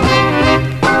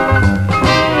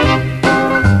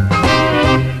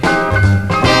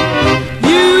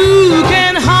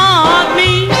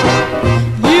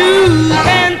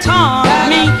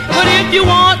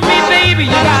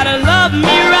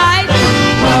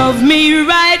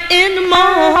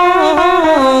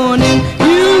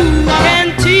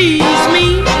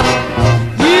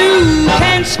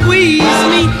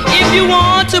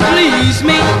 Please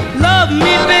me, love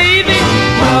me, baby,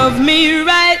 love me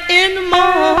right in the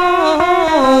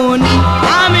morning.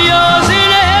 I'm yours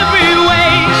in every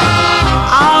way.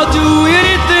 I'll do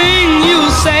anything you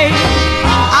say.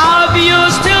 I'll be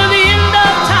yours till the end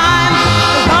of time,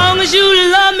 as long as you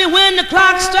love me when the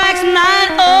clock strikes 9.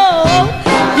 Oh,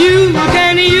 you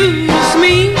can use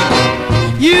me,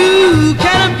 you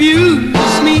can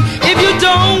abuse me. If you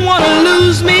don't want to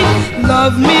lose me,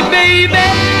 love me, baby,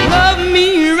 love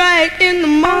me right in the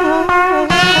morning.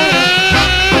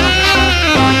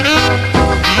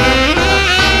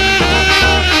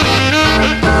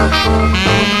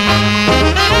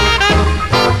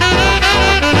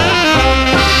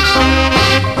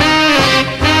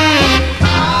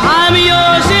 I'm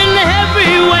yours in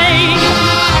every way.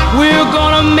 We're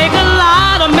gonna make a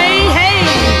lot of mayhem.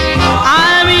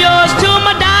 I'm yours till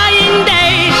my dying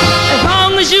day, as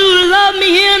long as you love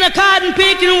me in a cotton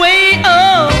picking way.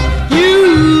 Oh,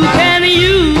 you can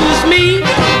use me,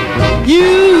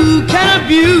 you can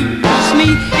abuse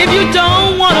me. If you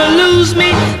don't want to lose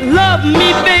me, love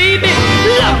me, baby,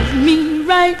 love me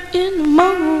right in the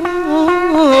morning.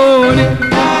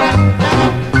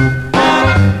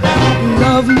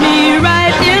 Love me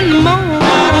right in the morning.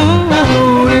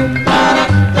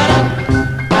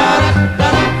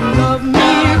 Love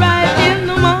me right in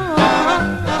the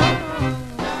morning.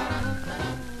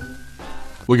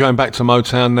 We're going back to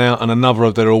Motown now, and another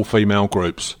of their all-female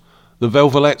groups. The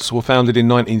Velvelettes were founded in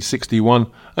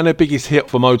 1961, and their biggest hit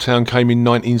for Motown came in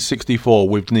 1964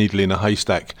 with Needle in a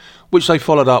Haystack, which they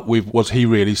followed up with Was He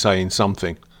Really Saying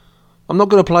Something. I'm not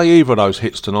going to play either of those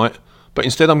hits tonight, but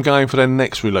instead I'm going for their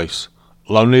next release,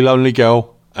 Lonely Lonely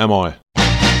Girl Am I.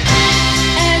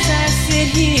 As I sit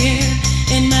here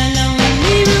in my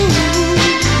lonely room,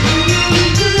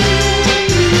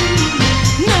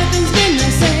 nothing's been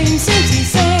the same since he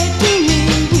said to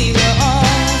me we were all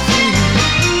through.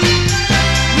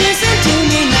 Listen to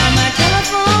me now, my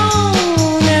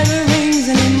telephone never rings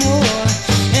anymore,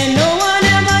 and no one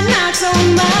ever knocks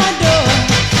on my door.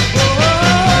 Oh,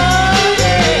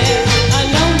 yeah, a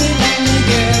lonely, lonely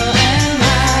girl am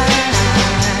I.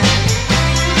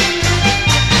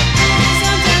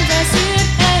 Sometimes I sit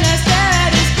and I stare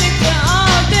at his picture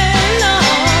all day long.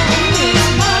 It's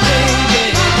my baby,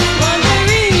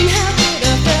 wondering how could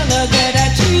a fella that I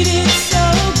treated so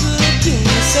good do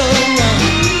me so wrong.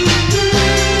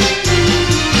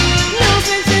 No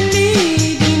sense in me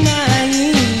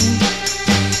denying.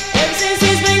 Ever since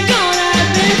he's been gone, I've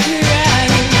been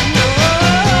crying. Oh,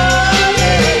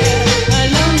 yeah, a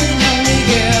lonely, lonely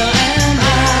girl am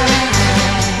I.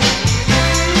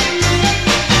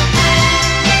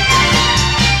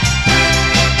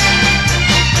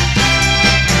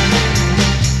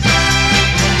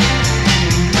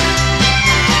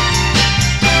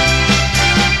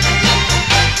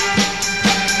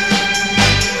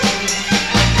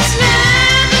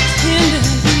 Slam tender,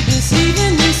 you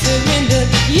deceiving me, surrender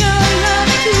your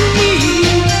love to me.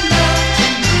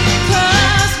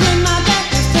 'Cause when my back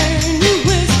was turned, you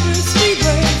whispered sweet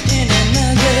words in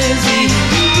another's ear.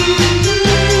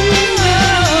 Oh,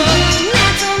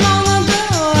 not so long ago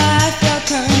I felt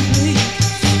complete.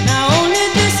 Now only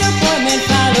disappointment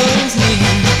follows me.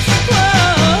 Oh,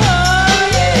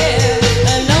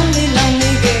 yeah, a lonely,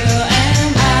 lonely girl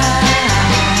am I.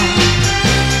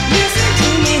 Listen to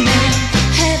me now,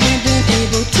 haven't been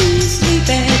able to sleep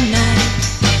at night.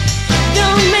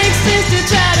 Don't make sense to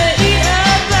try to eat a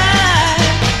pie.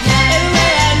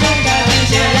 Everywhere I look, I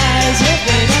visualize your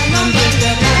face. I'm just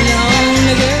a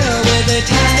lonely girl with a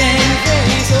tear-stained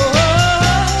face. Oh,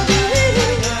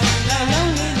 a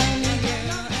lonely, lonely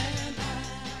girl am I.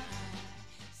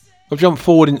 I've jumped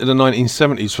forward into the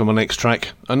 1970s for my next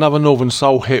track, another Northern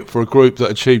Soul hit for a group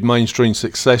that achieved mainstream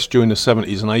success during the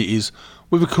 70s and 80s,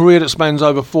 with a career that spans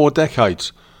over 4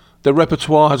 decades. Their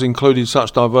repertoire has included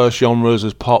such diverse genres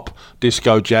as pop,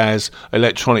 disco, jazz,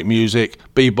 electronic music,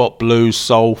 bebop, blues,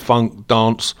 soul, funk,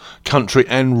 dance, country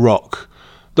and rock.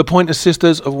 The Pointer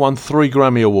Sisters have won 3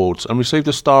 Grammy Awards and received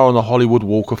a star on the Hollywood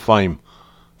Walk of Fame.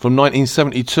 From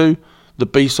 1972, the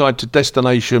B-side to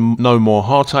Destination No More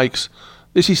Heartaches,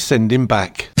 this is Sending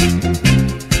Back.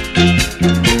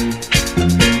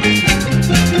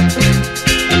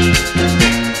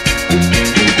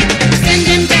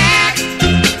 Sending back,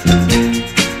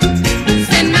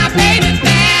 send my baby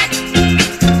back.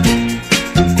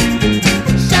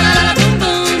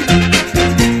 Sha-la-la-boom-boom,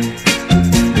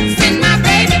 send my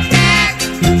baby back.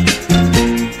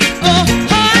 Oh,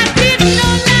 I didn't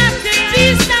know life could be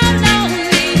so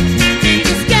lonely. In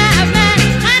the sky, man,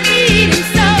 I need him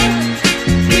so.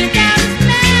 Without his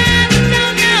love, I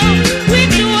don't know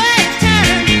which way to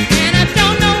turn, and I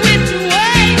don't know which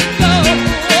way to go.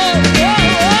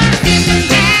 Sending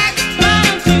back, why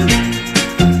don't you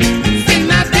send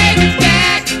my baby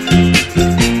back?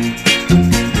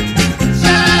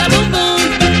 Sha-la-la-boom-boom,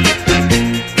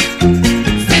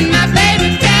 send my baby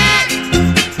back.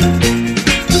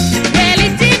 Well, he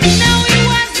didn't know he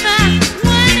was my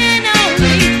one and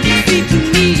only. See, to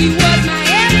me, he was my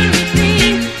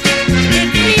everything. It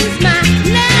seems my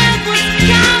love was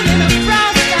caught in a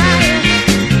crossfire.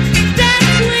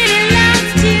 That's when he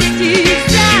lost his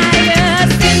desire.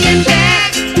 Sending back,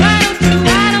 why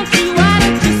don't you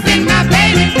send my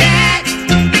baby back?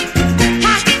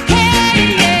 Ha, hey,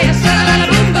 yeah,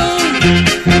 sha-la-la-boom-boom,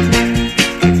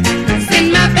 send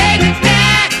my baby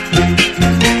back.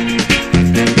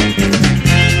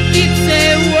 It's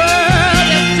a world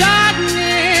of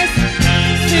darkness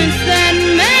since that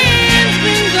man's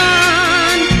been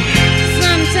gone.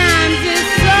 Sometimes it's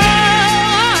so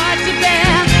hard to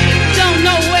bear. Don't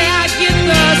know where I get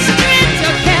the strength to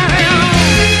carry on.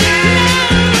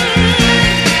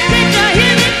 Can't you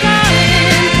hear me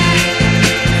calling?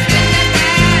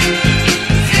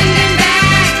 Sending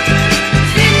back,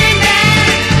 sending back,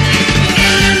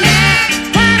 sending back.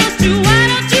 Why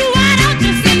don't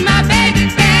you send my baby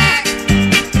back?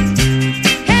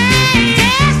 Hey,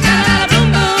 yeah,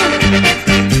 sha-la-la-boom-boom,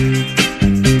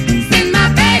 send my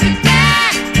baby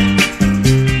back.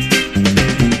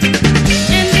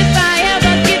 And if I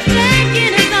ever get back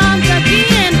in his arms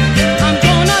again, I'm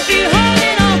gonna be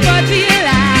holding on for dear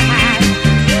life.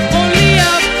 Only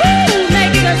a fool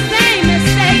makes the same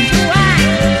mistake twice.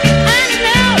 I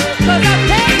know, 'cause I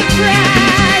paid the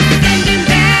price. Sending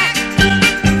back,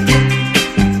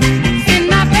 send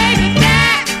my baby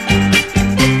back.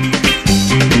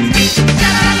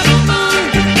 Sha-la-la-boom-boom,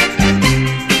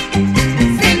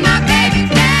 send my baby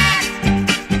back.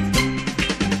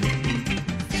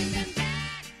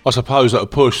 I suppose at a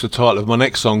push, the title of my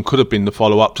next song could have been the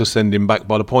follow-up to Sending Back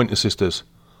by the Pointer Sisters.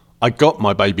 I Got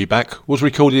My Baby Back was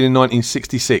recorded in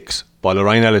 1966 by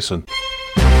Lorraine Ellison.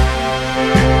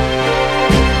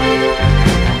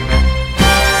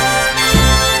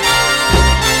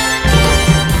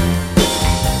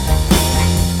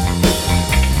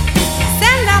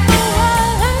 Send out the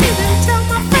word and tell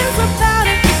my friends about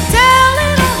it. Tell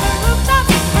it on the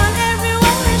rooftops and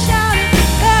everyone is shouting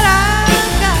that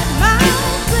I've got my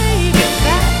baby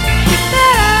back.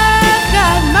 That I've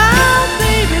got my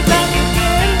baby back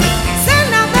again. Send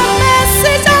out the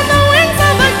message on the wings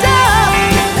of a dove.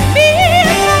 Let me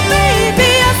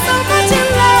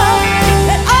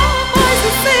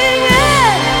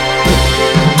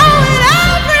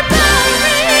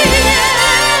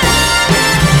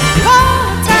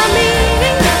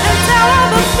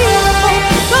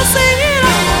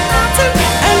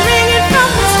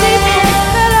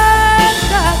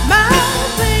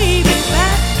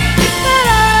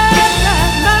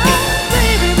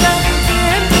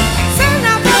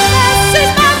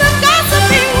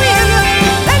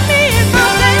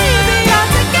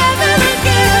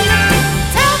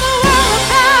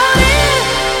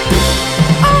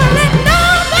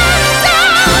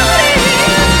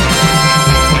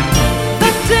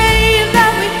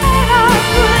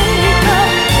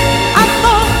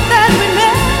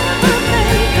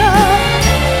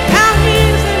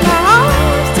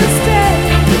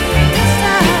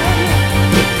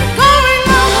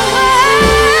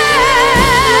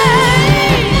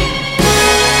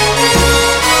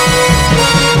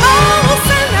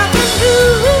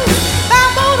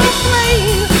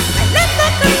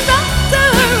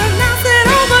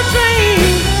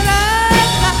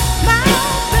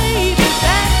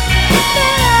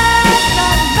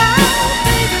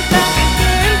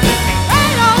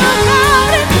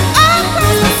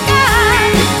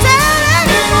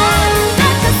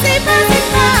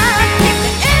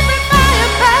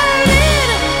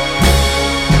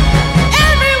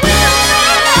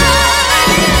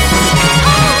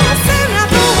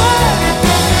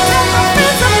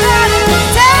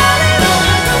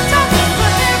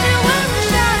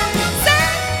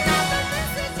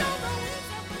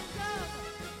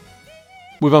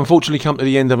We've unfortunately come to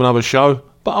the end of another show,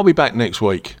 but I'll be back next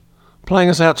week. Playing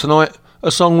us out tonight, a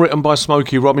song written by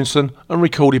Smokey Robinson and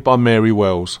recorded by Mary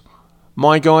Wells.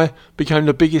 My Guy became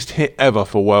the biggest hit ever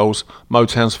for Wells,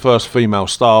 Motown's first female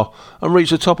star, and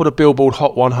reached the top of the Billboard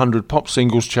Hot 100 pop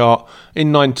singles chart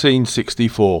in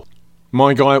 1964.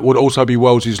 My Guy would also be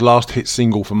Wells' last hit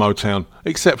single for Motown,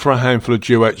 except for a handful of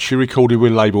duets she recorded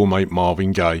with label mate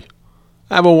Marvin Gaye.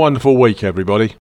 Have a wonderful week, everybody.